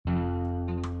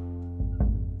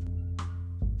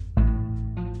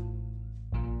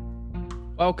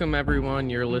Welcome, everyone.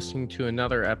 You're listening to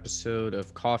another episode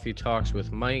of Coffee Talks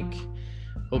with Mike.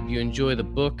 Hope you enjoy the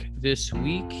book this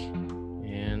week,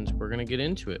 and we're going to get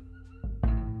into it.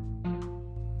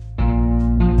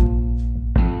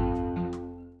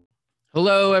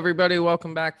 Hello, everybody.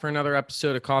 Welcome back for another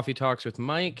episode of Coffee Talks with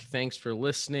Mike. Thanks for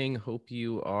listening. Hope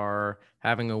you are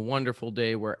having a wonderful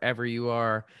day wherever you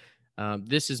are.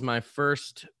 This is my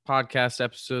first podcast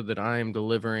episode that I am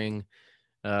delivering.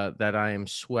 That I am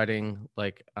sweating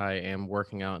like I am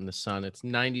working out in the sun. It's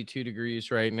 92 degrees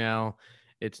right now.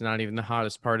 It's not even the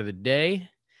hottest part of the day.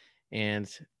 And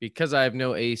because I have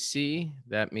no AC,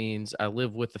 that means I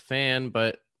live with the fan,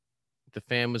 but the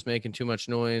fan was making too much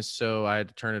noise. So I had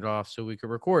to turn it off so we could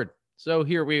record. So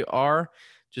here we are.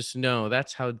 Just know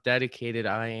that's how dedicated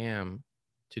I am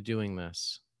to doing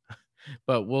this.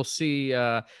 But we'll see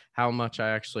how much I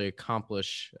actually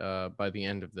accomplish by the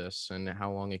end of this and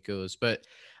how long it goes. But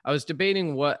I was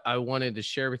debating what I wanted to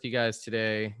share with you guys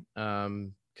today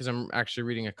because I'm actually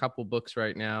reading a couple books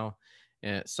right now.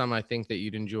 And some I think that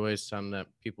you'd enjoy, some that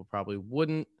people probably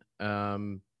wouldn't.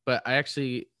 But I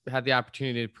actually had the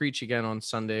opportunity to preach again on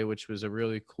Sunday, which was a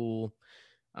really cool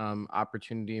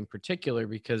opportunity in particular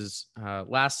because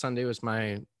last Sunday was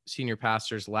my senior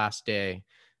pastor's last day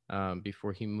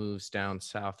before he moves down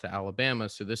south to Alabama.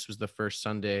 So this was the first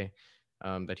Sunday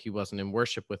that he wasn't in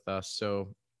worship with us.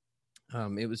 So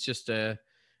it was just an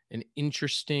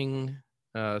interesting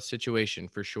situation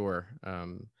for sure.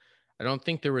 I don't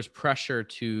think there was pressure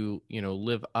to,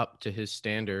 live up to his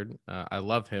standard. I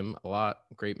love him a lot,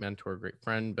 great mentor, great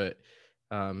friend, but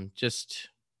just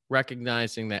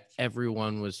recognizing that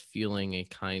everyone was feeling a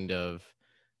kind of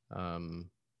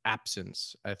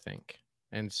absence, I think.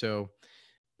 And so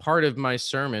part of my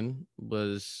sermon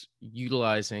was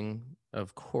utilizing,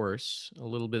 of course, a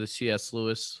little bit of C.S.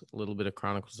 Lewis, a little bit of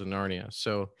Chronicles of Narnia.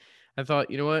 So I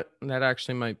thought, you know what, that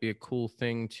actually might be a cool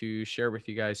thing to share with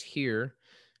you guys here.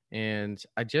 And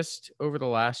I just, over the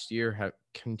last year, have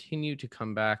continued to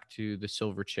come back to the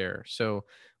Silver Chair. So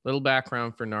little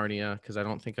background for Narnia, because I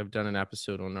don't think I've done an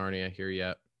episode on Narnia here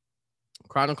yet.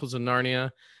 Chronicles of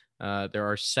Narnia, there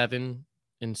are 7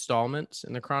 installments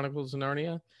in the Chronicles of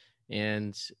Narnia.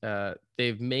 And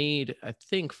they've made, I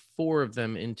think, 4 of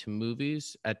them into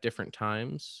movies at different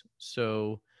times.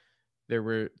 So there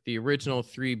were the original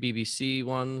 3 BBC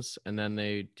ones, and then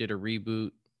they did a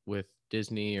reboot with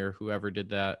Disney or whoever did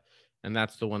that. And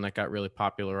that's the one that got really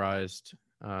popularized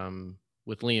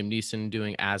with Liam Neeson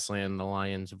doing Aslan, the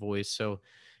lion's voice. So,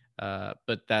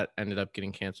 but that ended up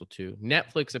getting canceled too.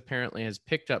 Netflix apparently has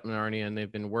picked up Narnia, and they've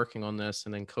been working on this,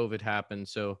 and then COVID happened.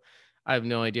 So I have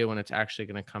no idea when it's actually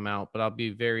going to come out, but I'll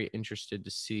be very interested to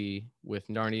see with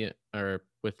Narnia or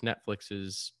with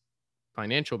Netflix's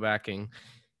financial backing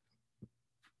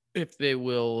if they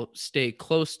will stay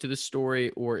close to the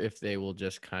story or if they will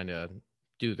just kind of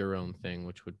do their own thing,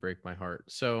 which would break my heart.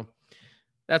 So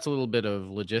that's a little bit of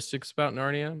logistics about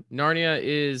Narnia. Narnia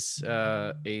is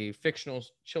a fictional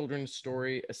children's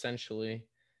story, essentially,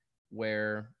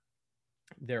 where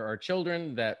there are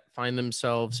children that find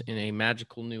themselves in a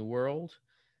magical new world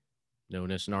known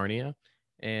as Narnia.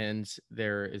 And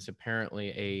there is apparently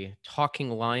a talking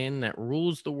lion that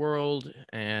rules the world.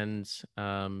 And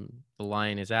the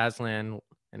lion is Aslan.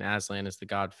 And Aslan is the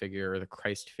God figure or the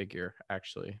Christ figure,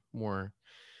 actually, more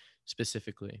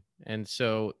specifically. And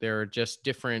so there are just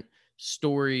different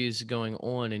stories going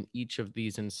on in each of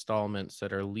these installments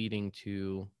that are leading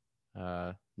to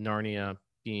Narnia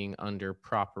being under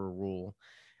proper rule.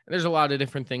 And there's a lot of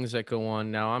different things that go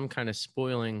on. Now, I'm kind of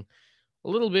spoiling a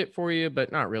little bit for you,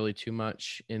 but not really too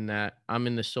much, in that I'm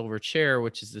in the Silver Chair,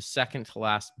 which is the second to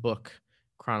last book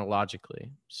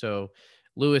chronologically. So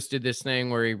Lewis did this thing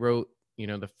where he wrote,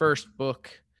 the first book.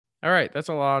 All right, that's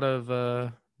a lot of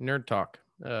nerd talk.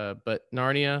 But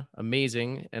Narnia,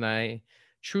 amazing. And I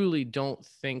truly don't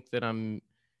think that I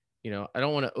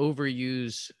don't want to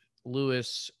overuse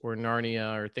Lewis or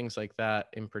Narnia or things like that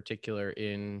in particular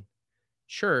in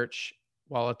church,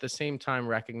 while at the same time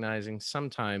recognizing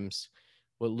sometimes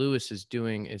what Lewis is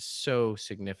doing is so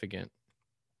significant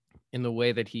in the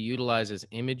way that he utilizes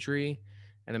imagery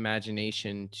and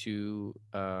imagination to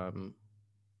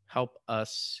help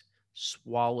us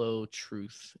swallow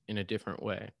truth in a different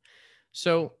way.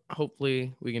 So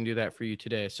hopefully we can do that for you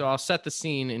today. So I'll set the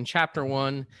scene. In chapter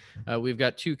 1, we've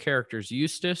got 2 characters,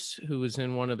 Eustace, who was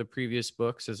in one of the previous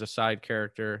books as a side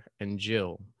character, and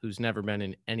Jill, who's never been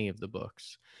in any of the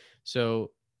books.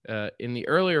 So in the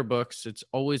earlier books, it's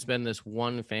always been this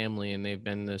one family, and they've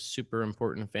been this super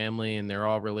important family, and they're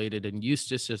all related. And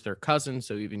Eustace is their cousin,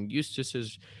 so even Eustace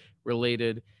is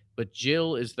related. But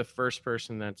Jill is the first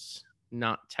person that's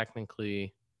not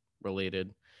technically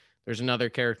related. There's another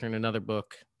character in another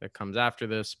book that comes after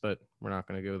this, but we're not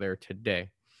going to go there today.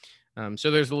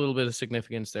 So there's a little bit of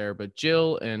significance there. But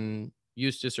Jill and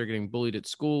Eustace are getting bullied at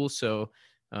school. So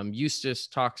Eustace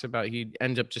talks about, he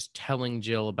ends up just telling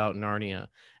Jill about Narnia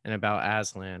and about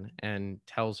Aslan, and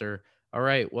tells her, all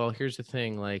right, well, here's the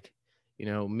thing. Like,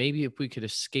 maybe if we could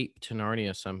escape to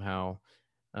Narnia somehow,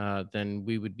 then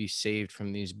we would be saved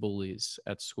from these bullies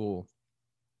at school.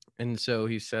 And so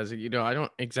he says, I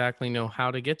don't exactly know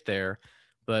how to get there,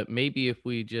 but maybe if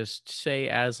we just say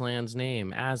Aslan's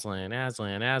name, Aslan,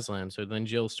 Aslan, Aslan. So then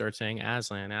Jill starts saying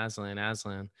Aslan, Aslan,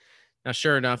 Aslan. Now,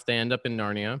 sure enough, they end up in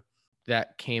Narnia.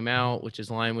 That came out, which is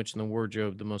Lion, Witch, and the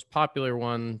Wardrobe, the most popular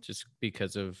one, just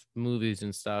because of movies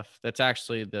and stuff. That's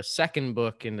actually the second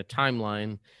book in the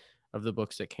timeline of the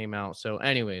books that came out. So,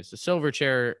 anyways, The Silver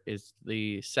Chair is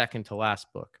the second to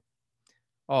last book.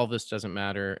 All of this doesn't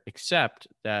matter, except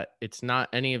that it's not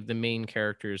any of the main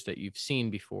characters that you've seen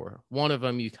before. One of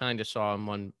them you kind of saw in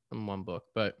one book,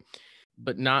 but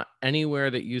not anywhere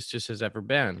that Eustace has ever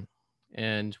been.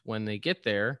 And when they get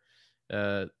there,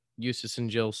 uh, Eustace and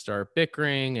Jill start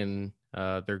bickering, and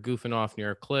they're goofing off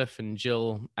near a cliff, and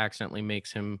Jill accidentally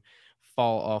makes him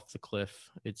fall off the cliff,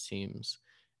 it seems.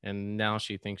 And now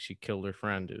she thinks she killed her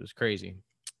friend. It was crazy.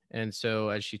 And so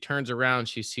as she turns around,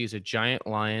 she sees a giant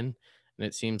lion, and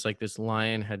it seems like this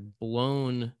lion had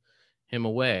blown him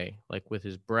away, like with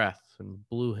his breath, and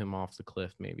blew him off the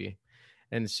cliff, maybe.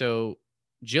 And so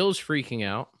Jill's freaking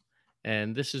out,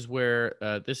 and this is where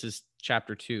this is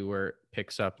chapter 2 where it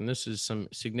picks up, and this is some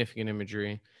significant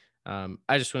imagery.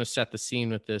 I just want to set the scene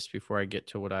with this before I get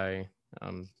to what I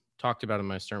talked about in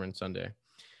my sermon Sunday.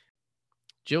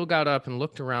 Jill got up and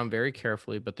looked around very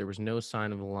carefully, but there was no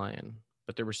sign of a lion.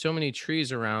 But there were so many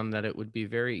trees around that it would be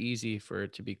very easy for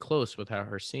it to be close without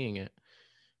her seeing it.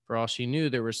 For all she knew,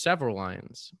 there were several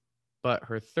lions. But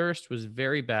her thirst was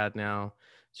very bad now,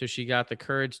 so she got the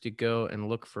courage to go and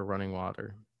look for running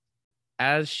water.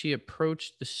 As she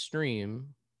approached the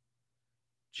stream,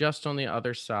 just on the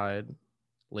other side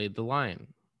laid the lion.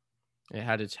 It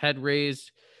had its head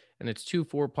raised and its two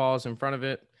forepaws in front of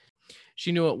it.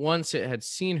 She knew at once it had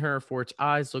seen her, for its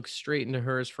eyes looked straight into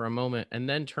hers for a moment and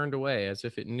then turned away, as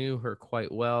if it knew her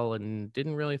quite well and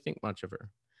didn't really think much of her.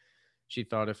 She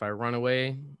thought, if I run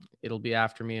away, it'll be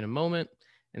after me in a moment,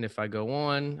 and if I go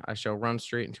on, I shall run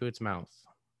straight into its mouth.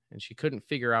 And she couldn't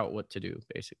figure out what to do,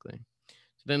 basically.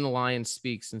 So then the lion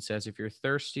speaks and says, if you're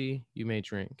thirsty, you may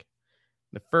drink.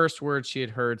 The first words she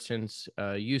had heard since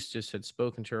Eustace had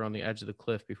spoken to her on the edge of the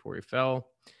cliff before he fell.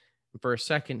 And for a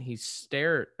second,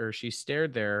 she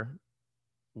stared there,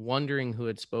 wondering who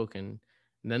had spoken.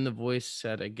 And then the voice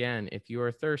said again, if you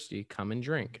are thirsty, come and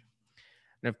drink.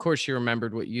 And of course, she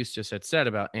remembered what Eustace had said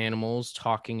about animals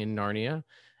talking in Narnia,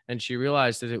 and she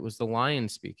realized that it was the lion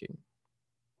speaking.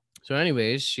 So,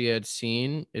 anyways, she had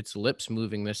seen its lips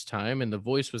moving this time, and the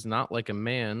voice was not like a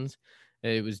man's.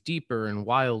 It was deeper and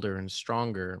wilder and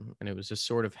stronger, and it was a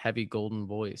sort of heavy golden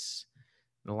voice.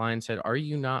 The lion said, are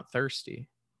you not thirsty?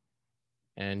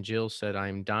 And Jill said, I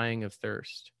am dying of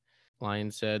thirst.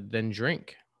 Lion said, then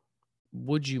drink.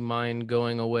 Would you mind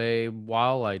going away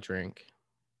while I drink?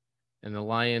 And the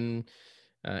lion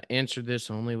answered this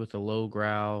only with a low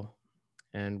growl.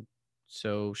 And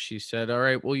so she said, all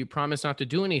right, well, you promise not to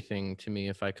do anything to me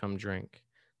if I come drink.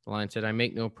 The lion said, I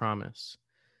make no promise.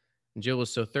 And Jill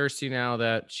was so thirsty now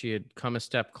that she had come a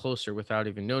step closer without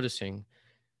even noticing.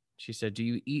 She said, do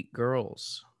you eat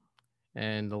girls?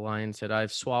 And the lion said,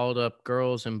 I've swallowed up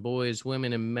girls and boys,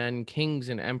 women and men, kings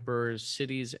and emperors,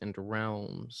 cities and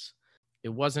realms. It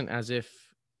wasn't as if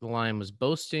the lion was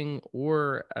boasting,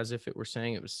 or as if it were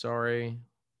saying it was sorry,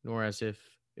 nor as if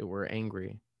it were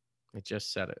angry. It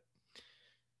just said it.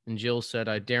 And Jill said,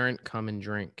 I daren't come and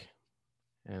drink.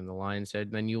 And the lion said,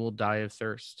 then you will die of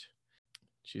thirst.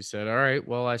 She said, all right,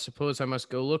 well, I suppose I must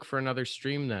go look for another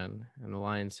stream then. And the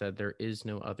lion said, there is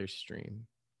no other stream.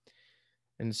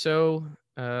 And so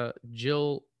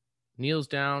Jill kneels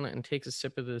down and takes a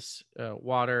sip of this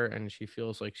water, and she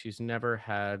feels like she's never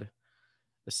had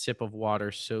a sip of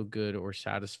water so good or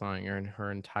satisfying in her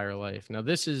entire life. Now,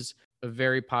 this is a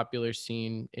very popular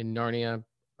scene in Narnia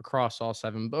across all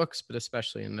 7 books, but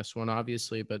especially in this one,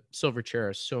 obviously. But Silver Chair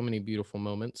has so many beautiful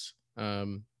moments.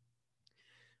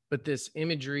 But this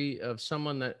imagery of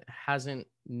someone that hasn't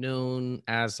known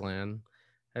Aslan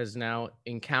has now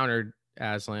encountered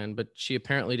Aslan, but she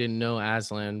apparently didn't know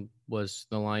Aslan was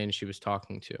the lion she was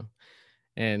talking to.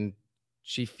 And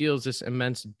she feels this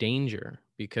immense danger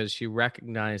because she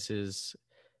recognizes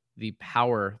the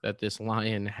power that this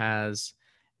lion has.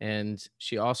 And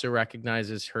she also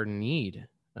recognizes her need.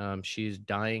 She's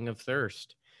dying of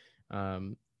thirst.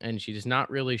 and she's not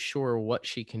really sure what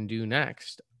she can do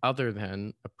next other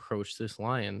than approach this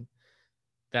lion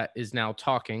that is now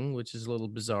talking, which is a little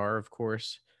bizarre, of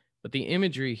course. But the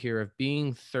imagery here of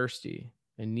being thirsty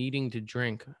and needing to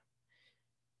drink,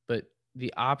 but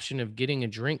the option of getting a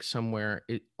drink somewhere,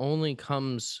 it only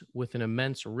comes with an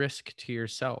immense risk to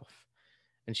yourself.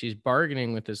 And she's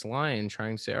bargaining with this lion,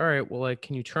 trying to say, all right, well, like,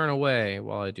 can you turn away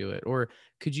while I do it? Or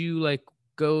could you like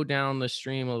go down the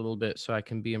stream a little bit so I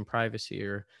can be in privacy?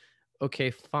 Or,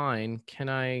 okay, fine. Can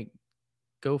I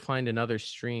go find another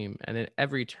stream? And at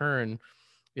every turn,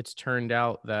 it's turned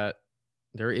out that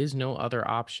there is no other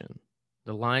option.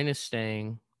 The line is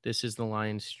staying. This is the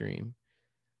line stream,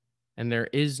 and there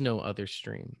is no other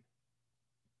stream.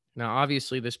 Now,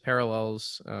 obviously, this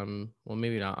parallels, well,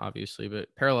 maybe not obviously,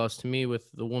 but parallels to me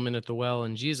with the woman at the well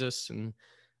and Jesus and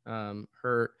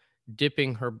her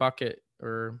dipping her bucket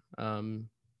or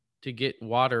to get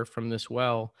water from this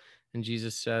well. And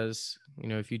Jesus says, you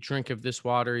know, if you drink of this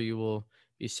water, you will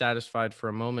be satisfied for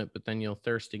a moment, but then you'll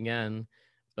thirst again.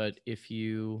 But if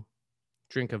you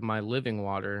drink of my living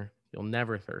water, you'll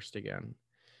never thirst again.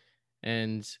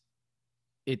 And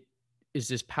it is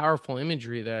this powerful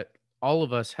imagery that all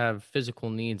of us have physical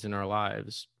needs in our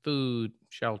lives: food,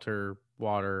 shelter,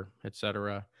 water,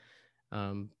 etc.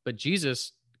 But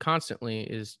Jesus constantly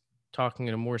is talking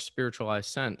in a more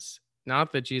spiritualized sense.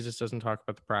 Not that Jesus doesn't talk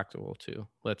about the practical too.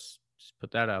 Let's just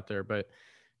put that out there. But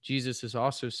Jesus is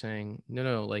also saying, no,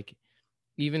 no, like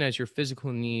even as your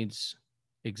physical needs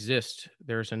exist,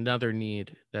 there's another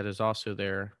need that is also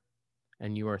there,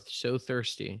 and you are so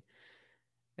thirsty.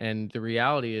 And the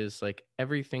reality is, like,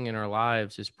 everything in our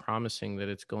lives is promising that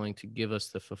it's going to give us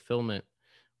the fulfillment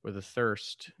or the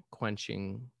thirst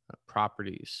quenching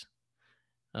properties.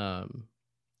 Um,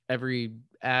 every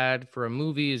ad for a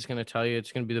movie is going to tell you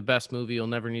it's going to be the best movie. You'll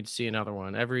never need to see another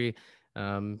one. Every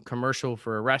commercial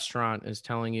for a restaurant is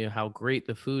telling you how great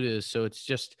the food is. So it's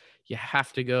just, you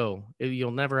have to go.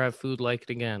 You'll never have food like it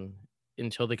again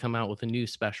until they come out with a new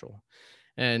special.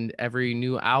 And every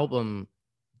new album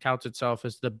touts itself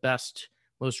as the best,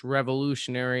 most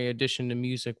revolutionary addition to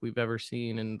music we've ever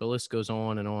seen. And the list goes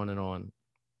on and on and on.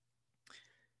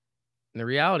 And the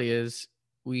reality is,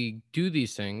 we do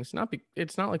these things.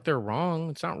 It's not like they're wrong.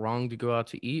 It's not wrong to go out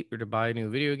to eat or to buy a new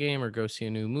video game or go see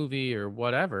a new movie or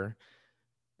whatever.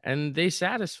 And they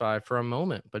satisfy for a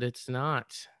moment, but it's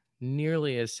not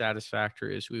nearly as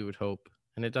satisfactory as we would hope.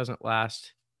 And it doesn't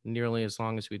last nearly as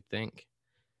long as we'd think.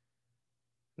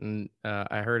 And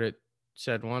I heard it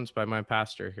said once by my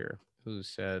pastor here, who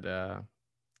said,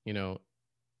 you know,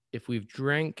 if we've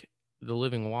drank the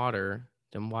living water,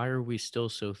 then why are we still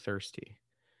so thirsty?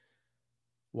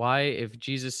 Why, if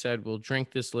Jesus said, we'll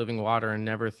drink this living water and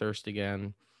never thirst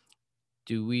again,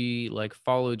 do we like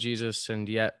follow Jesus and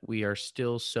yet we are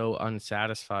still so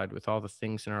unsatisfied with all the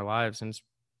things in our lives? And it's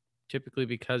typically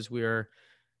because we are,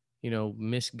 you know,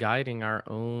 misguiding our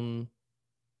own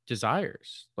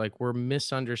desires. Like we're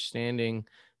misunderstanding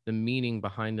the meaning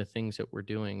behind the things that we're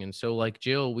doing. And so, like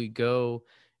Jill, we go,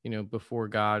 you know, before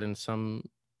God in some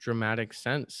dramatic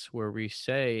sense where we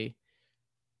say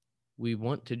we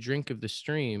want to drink of the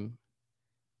stream,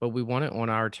 but we want it on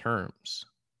our terms,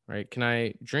 right? Can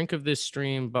I drink of this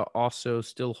stream, but also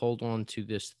still hold on to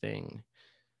this thing?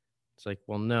 It's like,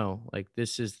 well, no, like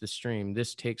this is the stream.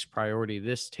 This takes priority.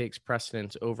 This takes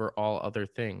precedence over all other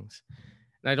things.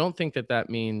 And I don't think that that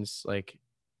means like,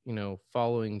 you know,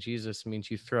 following Jesus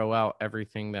means you throw out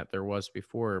everything that there was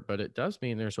before, but it does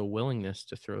mean there's a willingness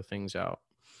to throw things out.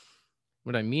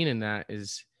 What I mean in that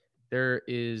is there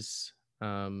is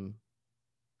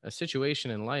a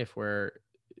situation in life where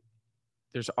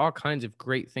there's all kinds of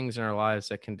great things in our lives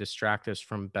that can distract us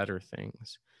from better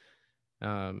things.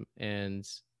 And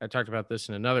I talked about this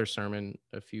in another sermon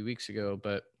a few weeks ago,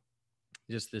 but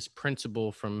just this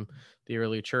principle from the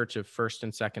early church of first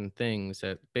and second things,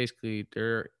 that basically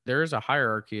there's a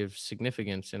hierarchy of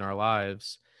significance in our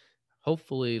lives.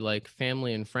 Hopefully, like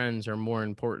family and friends are more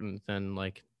important than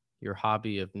like your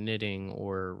hobby of knitting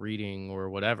or reading or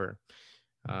whatever.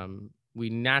 We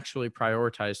naturally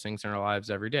prioritize things in our lives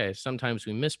every day. Sometimes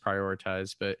we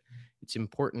misprioritize, but it's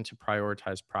important to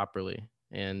prioritize properly.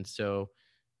 And so,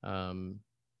 um,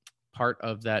 part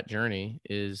of that journey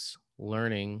is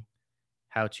learning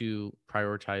how to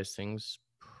prioritize things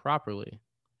properly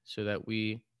so that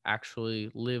we actually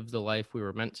live the life we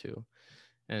were meant to.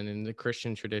 And in the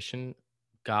Christian tradition,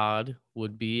 God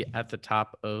would be at the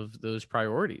top of those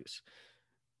priorities.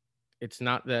 It's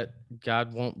not that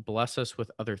God won't bless us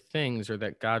with other things or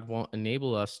that God won't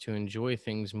enable us to enjoy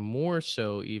things more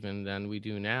so even than we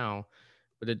do now,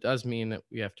 but it does mean that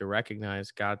we have to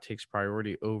recognize God takes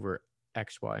priority over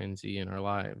X, Y, and Z in our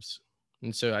lives.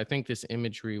 And so I think this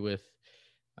imagery with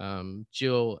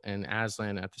Jill and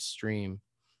Aslan at the stream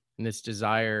and this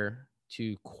desire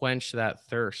to quench that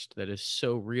thirst that is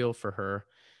so real for her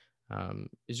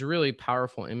is a really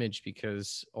powerful image,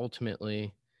 because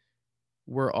ultimately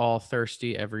we're all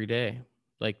thirsty every day.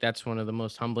 Like, that's one of the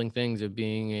most humbling things of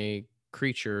being a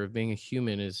creature, of being a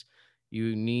human, is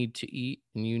you need to eat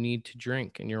and you need to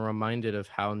drink, and you're reminded of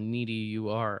how needy you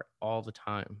are all the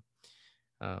time.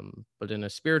 But in a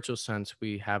spiritual sense,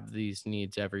 we have these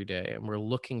needs every day, and we're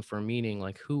looking for meaning.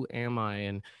 Like, who am I?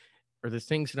 And are the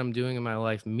things that I'm doing in my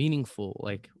life meaningful?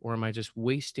 Like, or am I just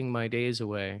wasting my days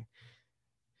away?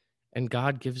 And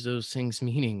God gives those things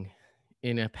meaning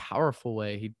in a powerful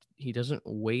way. He doesn't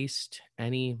waste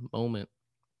any moment,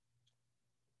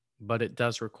 but it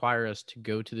does require us to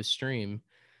go to the stream,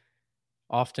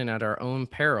 often at our own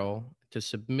peril, to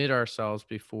submit ourselves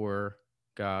before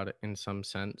God in some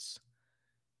sense,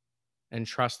 and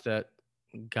trust that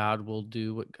God will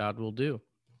do what God will do.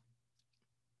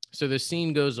 So the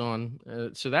scene goes on.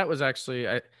 So that was actually,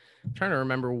 I'm trying to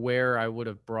remember where I would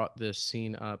have brought this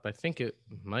scene up. I think it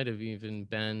might have even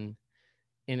been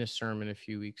in a sermon a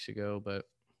few weeks ago, but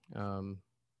um,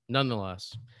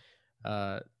 nonetheless,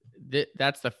 uh,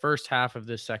 that's the first half of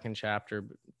this second chapter,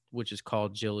 which is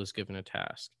called Jill is Given a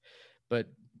Task. But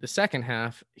the second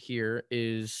half here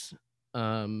is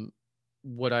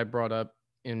what I brought up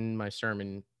in my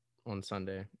sermon on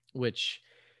Sunday, which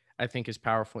I think is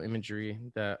powerful imagery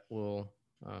that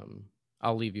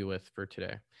I'll leave you with for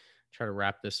today. Try to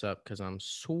wrap this up because I'm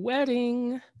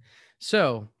sweating.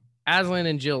 So Aslan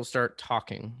and Jill start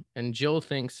talking, and Jill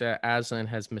thinks that Aslan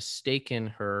has mistaken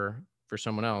her for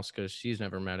someone else because she's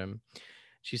never met him.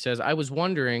 She says, I was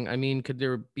wondering, I mean, could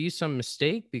there be some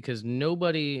mistake? Because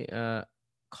nobody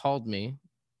called me,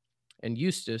 and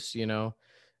Eustace,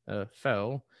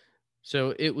 fell.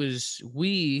 So it was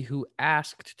we who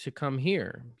asked to come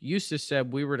here. Eustace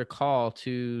said we were to call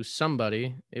to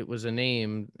somebody. It was a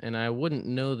name, and I wouldn't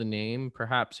know the name.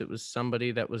 Perhaps it was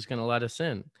somebody that was going to let us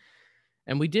in.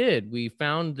 And we did. We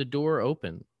found the door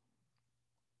open.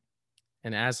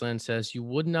 And Aslan says, you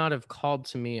would not have called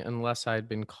to me unless I had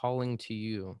been calling to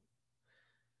you.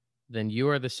 Then you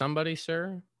are the somebody,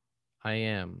 sir? I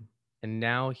am. And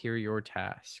now hear your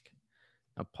task.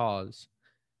 Now pause.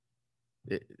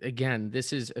 Again,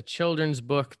 this is a children's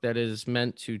book that is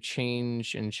meant to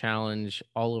change and challenge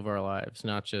all of our lives,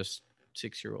 not just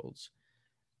 6-year-olds.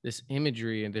 This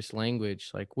imagery and this language,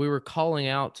 like we were calling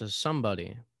out to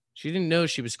somebody. She didn't know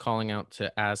she was calling out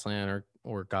to Aslan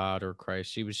or God or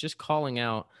Christ. She was just calling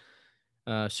out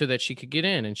so that she could get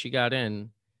in, and she got in.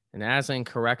 And Aslan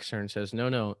corrects her and says,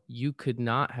 no, you could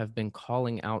not have been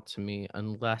calling out to me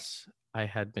unless I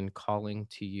had been calling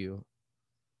to you.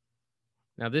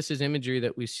 Now, this is imagery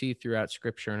that we see throughout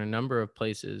scripture in a number of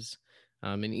places.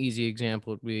 An easy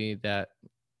example would be that,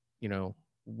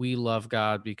 we love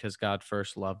God because God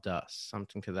first loved us,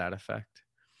 something to that effect.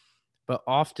 But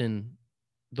often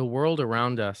the world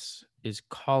around us is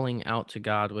calling out to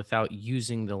God without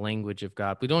using the language of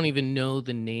God. We don't even know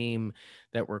the name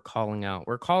that we're calling out.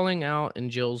 We're calling out, in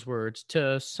Jill's words,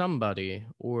 to somebody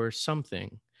or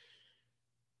something.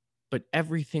 But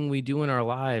everything we do in our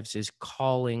lives is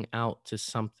calling out to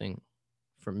something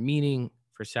for meaning,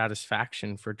 for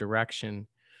satisfaction, for direction.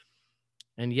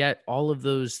 And yet, all of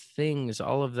those things,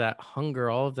 all of that hunger,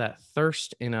 all of that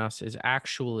thirst in us is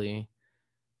actually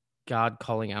God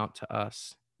calling out to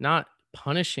us, not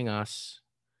punishing us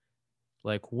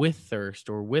like with thirst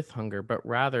or with hunger, but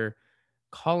rather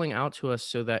calling out to us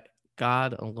so that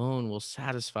God alone will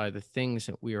satisfy the things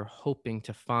that we are hoping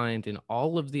to find in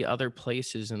all of the other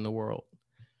places in the world.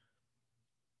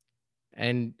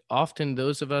 And often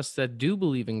those of us that do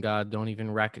believe in God don't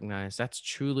even recognize that's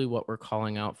truly what we're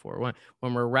calling out for.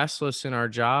 When we're restless in our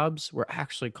jobs, we're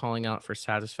actually calling out for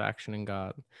satisfaction in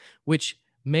God, which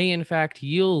may in fact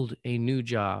yield a new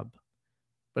job,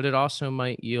 but it also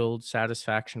might yield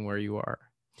satisfaction where you are.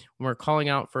 When we're calling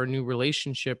out for a new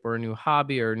relationship or a new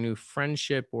hobby or a new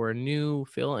friendship or a new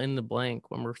fill in the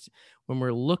blank, when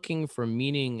we're looking for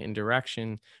meaning and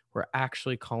direction, we're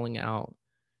actually calling out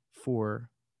for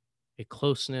a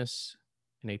closeness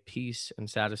and a peace and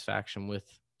satisfaction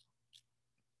with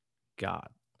God.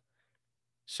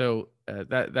 So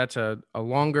that's a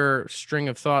longer string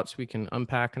of thoughts we can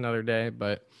unpack another day,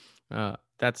 but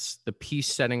that's the piece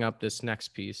setting up this next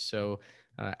piece. So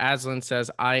Aslan says,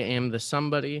 I am the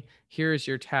somebody. Here is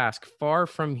your task. Far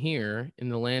from here in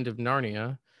the land of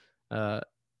Narnia,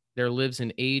 there lives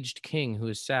an aged king who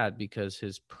is sad because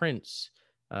his prince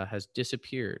has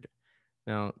disappeared.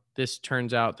 Now, this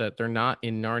turns out that they're not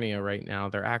in Narnia right now.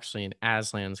 They're actually in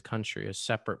Aslan's country, a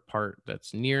separate part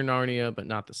that's near Narnia, but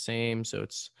not the same. So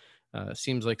it's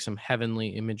seems like some heavenly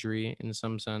imagery in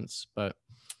some sense, but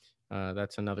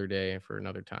that's another day for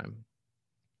another time.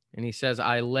 And he says,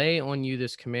 I lay on you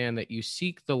this command that you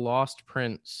seek the lost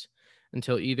prince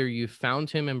until either you found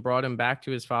him and brought him back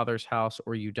to his father's house,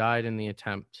 or you died in the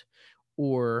attempt,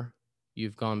 or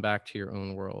you've gone back to your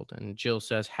own world. And Jill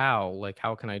says, how? Like,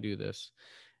 how can I do this?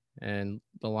 And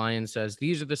the lion says,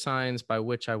 these are the signs by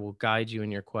which I will guide you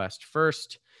in your quest.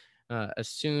 First, as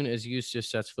soon as Eustace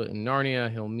sets foot in Narnia,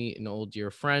 he'll meet an old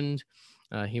dear friend.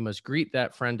 He must greet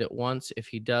that friend at once. If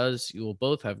he does, you will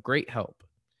both have great help.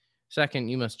 Second,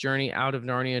 you must journey out of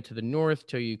Narnia to the north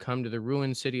till you come to the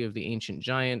ruined city of the ancient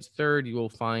giants. Third, you will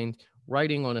find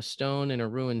writing on a stone in a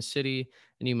ruined city,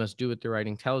 and you must do what the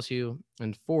writing tells you.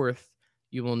 And fourth,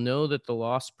 you will know that the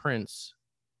lost prince,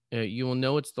 you will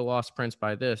know it's the lost prince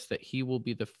by this, that he will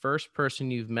be the first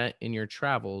person you've met in your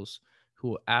travels who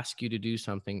will ask you to do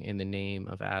something in the name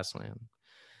of Aslan.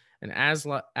 And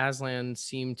Aslan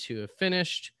seemed to have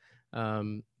finished.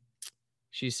 Um,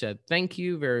 she said, thank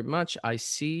you very much. I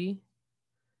see.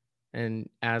 And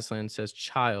Aslan says,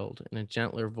 child, in a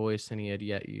gentler voice than he had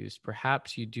yet used,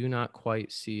 perhaps you do not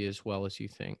quite see as well as you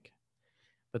think.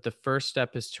 But the first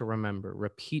step is to remember.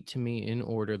 Repeat to me in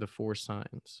order the four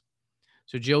signs.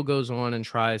 So Jill goes on and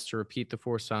tries to repeat the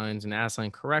four signs, and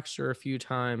Aslan corrects her a few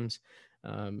times.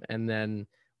 And then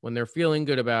when they're feeling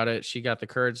good about it, she got the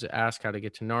courage to ask how to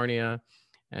get to Narnia.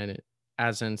 And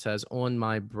Aslan says, on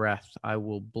my breath, I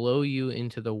will blow you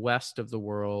into the west of the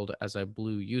world as I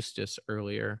blew Eustace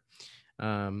earlier.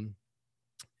 Um,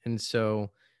 and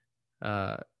so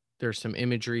uh, there's some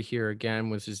imagery here again,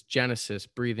 which is Genesis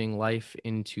breathing life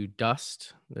into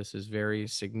dust. This is very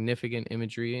significant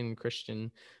imagery in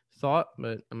Christian thought,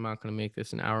 but I'm not going to make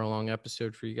this an hour-long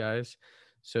episode for you guys.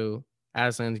 So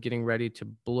Aslan's getting ready to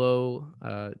blow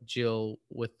Jill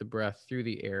with the breath through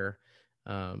the air.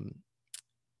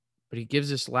 But he gives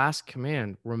this last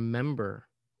command: remember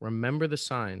the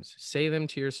signs. Say them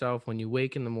to yourself when you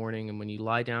wake in the morning and when you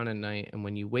lie down at night and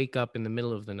when you wake up in the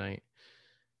middle of the night.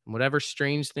 And whatever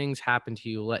strange things happen to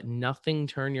you, let nothing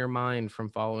turn your mind from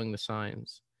following the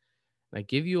signs. And I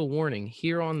give you a warning.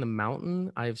 Here on the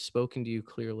mountain, I have spoken to you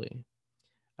clearly.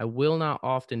 I will not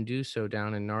often do so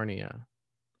down in Narnia.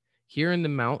 Here in the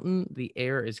mountain, the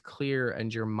air is clear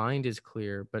and your mind is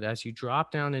clear. But as you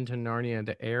drop down into Narnia,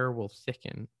 the air will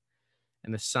thicken.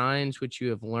 And the signs which you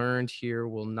have learned here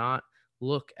will not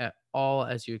look at all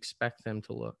as you expect them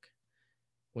to look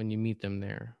when you meet them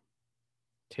there.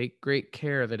 Take great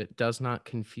care that it does not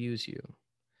confuse you.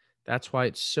 That's why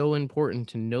it's so important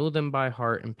to know them by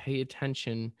heart and pay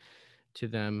attention to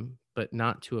them, but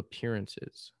not to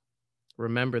appearances.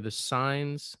 Remember the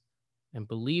signs and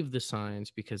believe the signs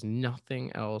because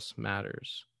nothing else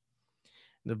matters.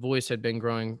 The voice had been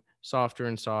growing softer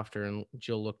and softer, and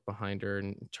Jill looked behind her,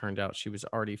 and it turned out she was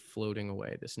already floating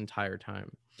away this entire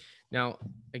time. Now,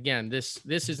 again, this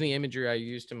is the imagery I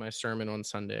used in my sermon on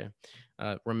Sunday.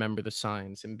 Remember the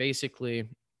signs, and basically,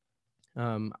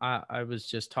 I was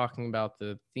just talking about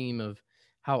the theme of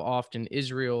how often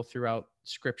Israel throughout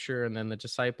Scripture, and then the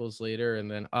disciples later, and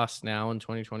then us now in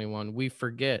 2021, we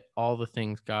forget all the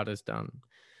things God has done,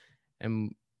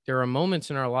 and there are moments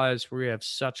in our lives where we have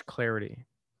such clarity.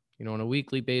 You know, on a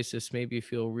weekly basis, maybe you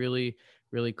feel really,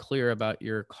 really clear about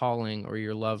your calling or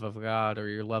your love of God or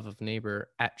your love of neighbor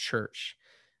at church.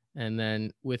 And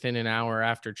then within an hour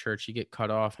after church, you get cut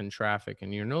off in traffic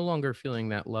and you're no longer feeling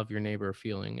that love your neighbor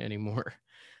feeling anymore.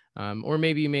 Or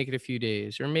maybe you make it a few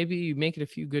days, or maybe you make it a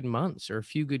few good months or a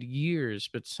few good years.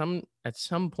 But at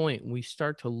some point, we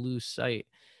start to lose sight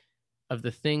of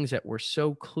the things that were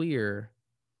so clear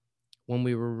when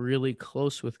we were really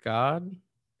close with God.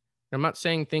 I'm not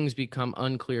saying things become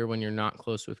unclear when you're not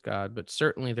close with God, but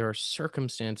certainly there are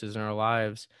circumstances in our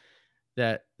lives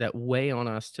that weigh on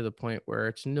us to the point where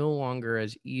it's no longer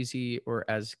as easy or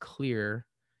as clear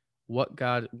what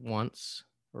God wants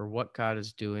or what God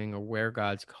is doing or where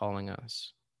God's calling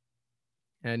us.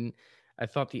 And I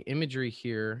thought the imagery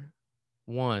here,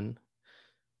 one,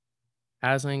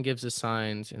 Aslan gives the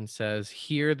signs and says,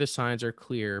 here the signs are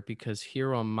clear because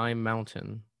here on my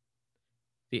mountain,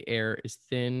 the air is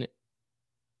thin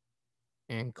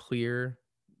and clear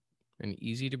and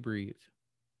easy to breathe.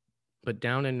 But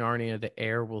down in Narnia, the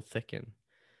air will thicken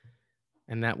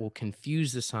and that will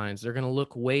confuse the signs. They're going to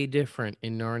look way different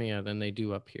in Narnia than they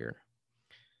do up here.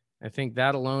 I think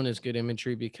that alone is good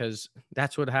imagery because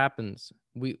that's what happens.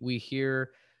 We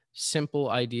hear simple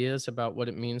ideas about what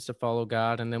it means to follow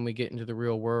God, and then we get into the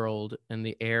real world and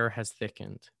the air has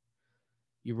thickened.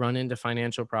 You run into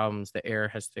financial problems, the air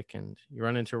has thickened. You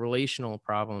run into relational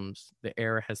problems, the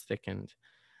air has thickened.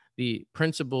 The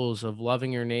principles of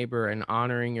loving your neighbor and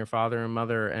honoring your father and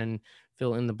mother and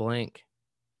fill in the blank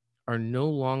are no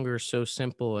longer so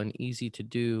simple and easy to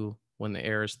do when the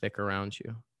air is thick around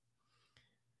you.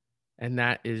 And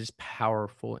that is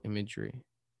powerful imagery.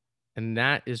 And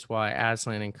that is why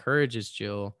Aslan encourages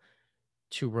Jill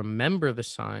to remember the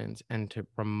signs and to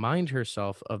remind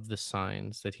herself of the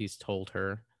signs that he's told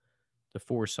her, the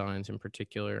 4 signs in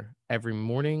particular, every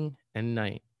morning and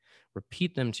night.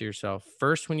 Repeat them to yourself.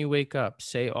 First, when you wake up,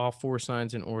 say all 4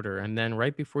 signs in order. And then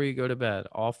right before you go to bed,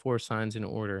 all 4 signs in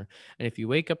order. And if you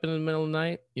wake up in the middle of the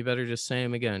night, you better just say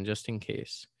them again, just in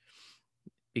case.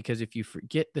 Because if you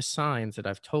forget the signs that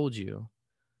I've told you,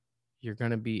 you're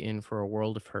going to be in for a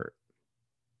world of hurt.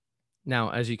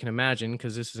 Now, as you can imagine,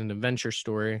 because this is an adventure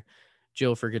story,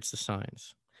 Jill forgets the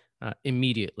signs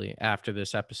immediately after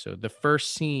this episode. The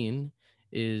first scene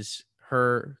is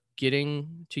her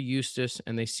getting to Eustace,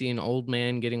 and they see an old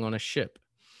man getting on a ship.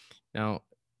 Now,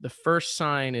 the first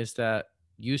sign is that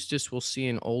Eustace will see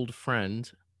an old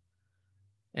friend,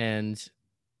 and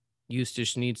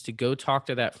Eustace needs to go talk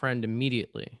to that friend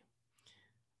immediately.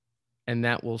 And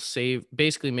that will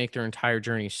basically make their entire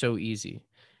journey so easy.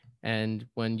 And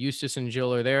when Eustace and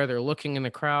Jill are there, they're looking in the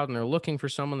crowd and they're looking for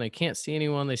someone. They can't see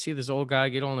anyone. They see this old guy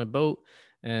get on a boat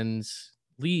and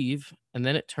leave. And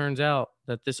then it turns out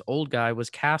that this old guy was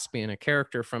Caspian, a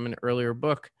character from an earlier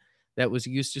book that was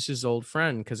Eustace's old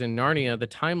friend. Because in Narnia, the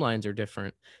timelines are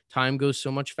different. Time goes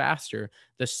so much faster.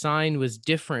 The sign was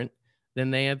different than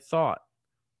they had thought.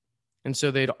 And so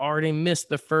they'd already missed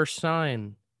the first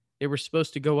sign. They were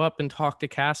supposed to go up and talk to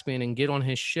Caspian and get on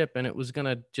his ship, and it was going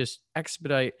to just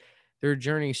expedite their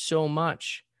journey so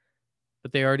much.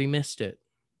 But they already missed it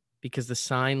because the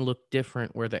sign looked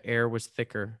different where the air was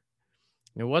thicker.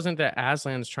 It wasn't that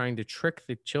Aslan's trying to trick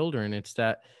the children. It's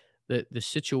that the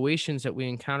situations that we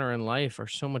encounter in life are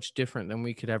so much different than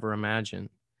we could ever imagine.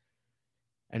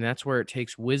 And that's where it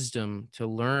takes wisdom to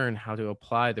learn how to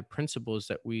apply the principles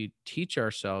that we teach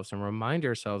ourselves and remind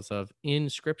ourselves of in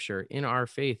scripture, in our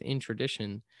faith, in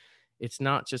tradition. It's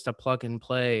not just a plug and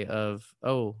play of,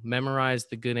 oh, memorize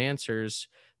the good answers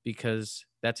because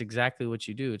that's exactly what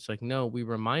you do. It's like, no, we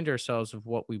remind ourselves of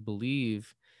what we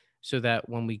believe so that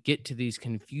when we get to these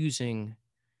confusing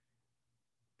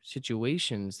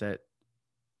situations that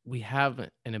we have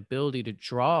an ability to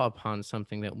draw upon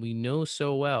something that we know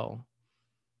so well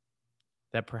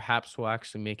that perhaps we'll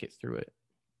actually make it through it.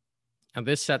 Now,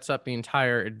 this sets up the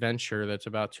entire adventure that's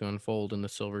about to unfold in the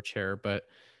silver chair, but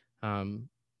the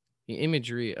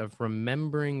imagery of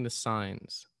remembering the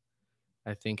signs,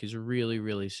 I think, is really,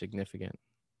 really significant.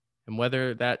 And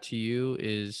whether that to you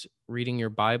is reading your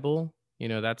Bible,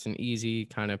 that's an easy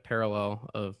kind of parallel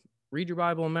of read your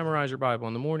Bible and memorize your Bible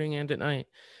in the morning and at night,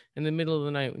 in the middle of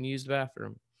the night when you use the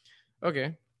bathroom.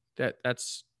 Okay,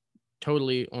 that's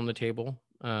totally on the table.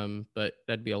 But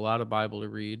that'd be a lot of Bible to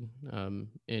read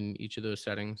in each of those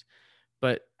settings.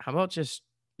 But how about just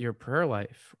your prayer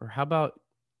life? Or how about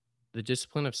the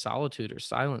discipline of solitude or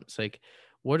silence? Like,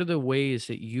 what are the ways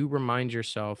that you remind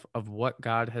yourself of what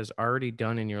God has already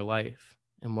done in your life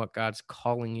and what God's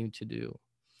calling you to do?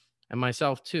 And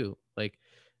myself too. Like,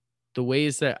 the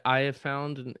ways that I have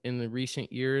found in the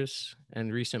recent years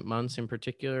and recent months in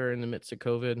particular in the midst of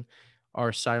COVID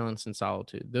are silence and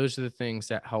solitude. Those are the things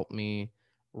that help me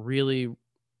really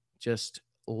just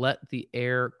let the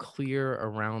air clear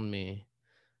around me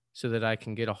so that I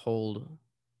can get a hold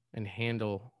and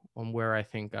handle on where I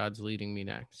think God's leading me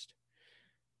next.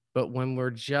 But when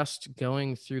we're just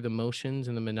going through the motions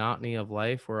and the monotony of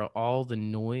life, where all the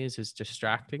noise is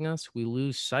distracting us, we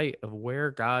lose sight of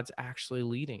where God's actually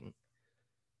leading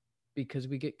because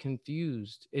we get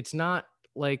confused. It's not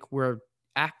like we're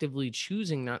actively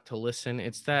choosing not to listen,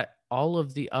 it's that all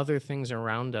of the other things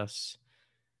around us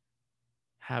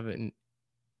have an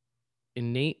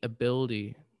innate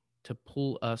ability to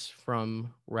pull us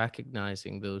from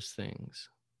recognizing those things,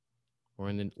 or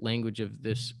in the language of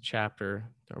this chapter,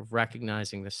 of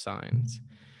recognizing the signs.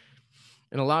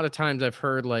 And a lot of times I've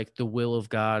heard like the will of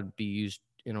God be used,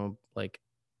 like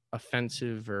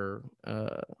offensive or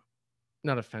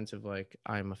not offensive like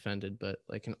I'm offended, but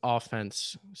like an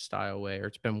offense style way, or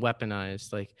it's been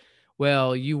weaponized like,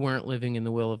 well, you weren't living in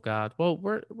the will of God. Well,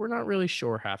 we're not really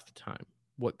sure half the time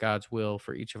what God's will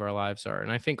for each of our lives are.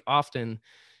 And I think often,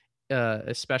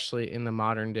 especially in the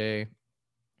modern day,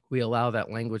 we allow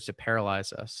that language to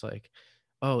paralyze us. Like,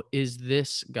 oh, is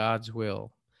this God's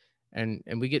will? And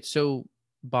we get so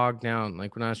bogged down,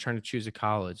 like when I was trying to choose a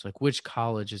college, like which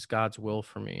college is God's will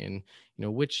for me, and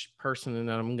which person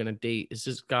that I'm going to date, is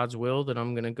this God's will that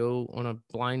I'm going to go on a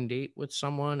blind date with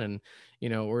someone, and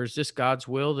or is this God's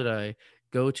will that I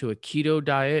go to a keto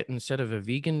diet instead of a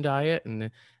vegan diet?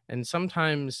 And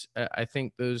sometimes I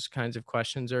think those kinds of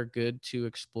questions are good to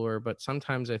explore, but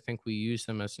sometimes I think we use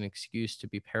them as an excuse to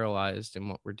be paralyzed in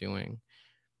what we're doing.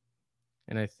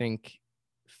 And I think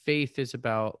faith is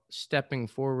about stepping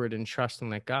forward and trusting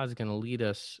that God's going to lead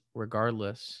us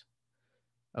regardless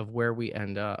of where we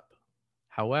end up.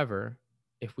 However,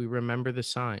 if we remember the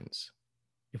signs,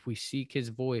 if we seek his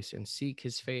voice and seek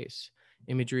his face,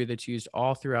 imagery that's used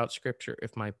all throughout scripture,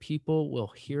 if my people will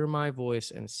hear my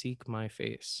voice and seek my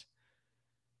face,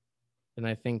 then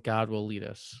I think God will lead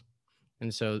us.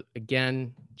 And so,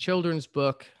 again, children's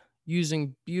book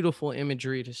using beautiful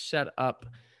imagery to set up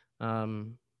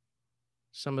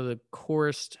some of the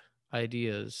corest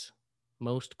ideas,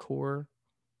 most core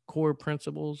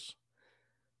principles.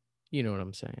 You know what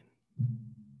I'm saying?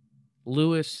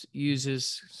 Lewis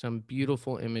uses some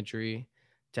beautiful imagery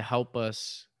to help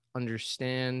us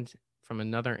understand from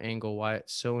another angle why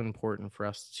it's so important for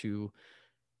us to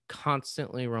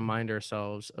constantly remind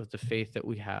ourselves of the faith that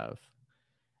we have.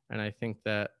 And I think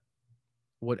that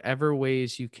whatever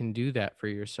ways you can do that for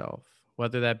yourself,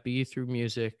 whether that be through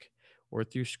music or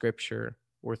through scripture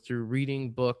or through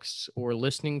reading books or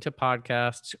listening to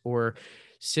podcasts or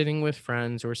sitting with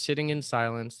friends or sitting in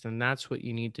silence, then that's what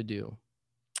you need to do.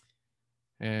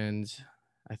 And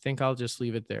I think I'll just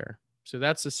leave it there. So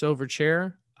that's the silver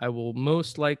chair. I will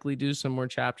most likely do some more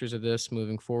chapters of this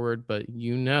moving forward, but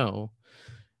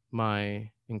my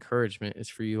encouragement is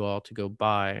for you all to go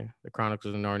buy the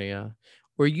Chronicles of Narnia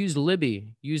or use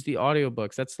Libby, use the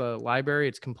audiobooks. That's the library.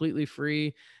 It's completely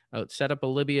free. Set up a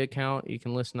Libby account. You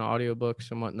can listen to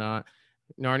audiobooks and whatnot.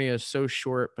 Narnia is so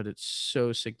short, but it's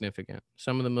so significant.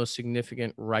 Some of the most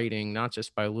significant writing, not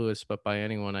just by Lewis, but by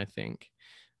anyone, I think,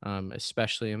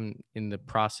 especially in the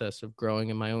process of growing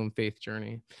in my own faith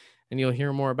journey. And you'll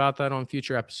hear more about that on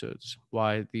future episodes,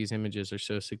 why these images are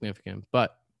so significant.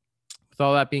 But with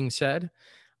all that being said,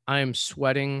 I am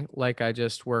sweating like I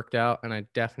just worked out, and I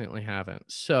definitely haven't.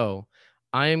 So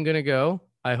I am going to go.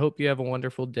 I hope you have a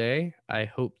wonderful day. I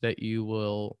hope that you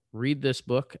will read this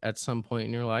book at some point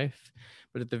in your life.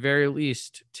 But at the very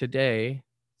least, today,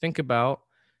 think about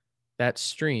that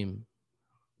stream.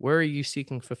 Where are you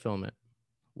seeking fulfillment?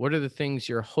 What are the things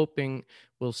you're hoping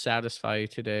will satisfy you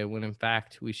today when, in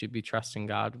fact, we should be trusting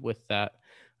God with that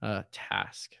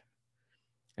task?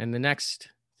 And the next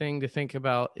thing to think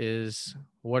about is,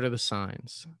 what are the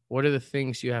signs? What are the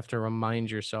things you have to remind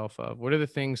yourself of? What are the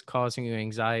things causing you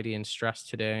anxiety and stress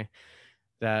today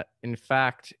that, in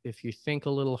fact, if you think a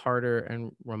little harder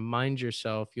and remind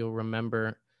yourself, you'll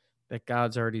remember that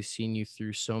God's already seen you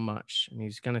through so much and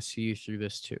he's going to see you through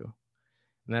this too.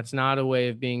 And that's not a way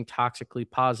of being toxically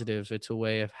positive. It's a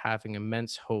way of having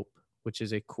immense hope, which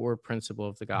is a core principle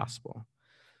of the gospel.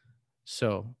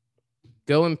 So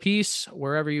go in peace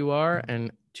wherever you are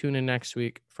and tune in next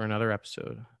week for another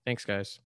episode. Thanks, guys.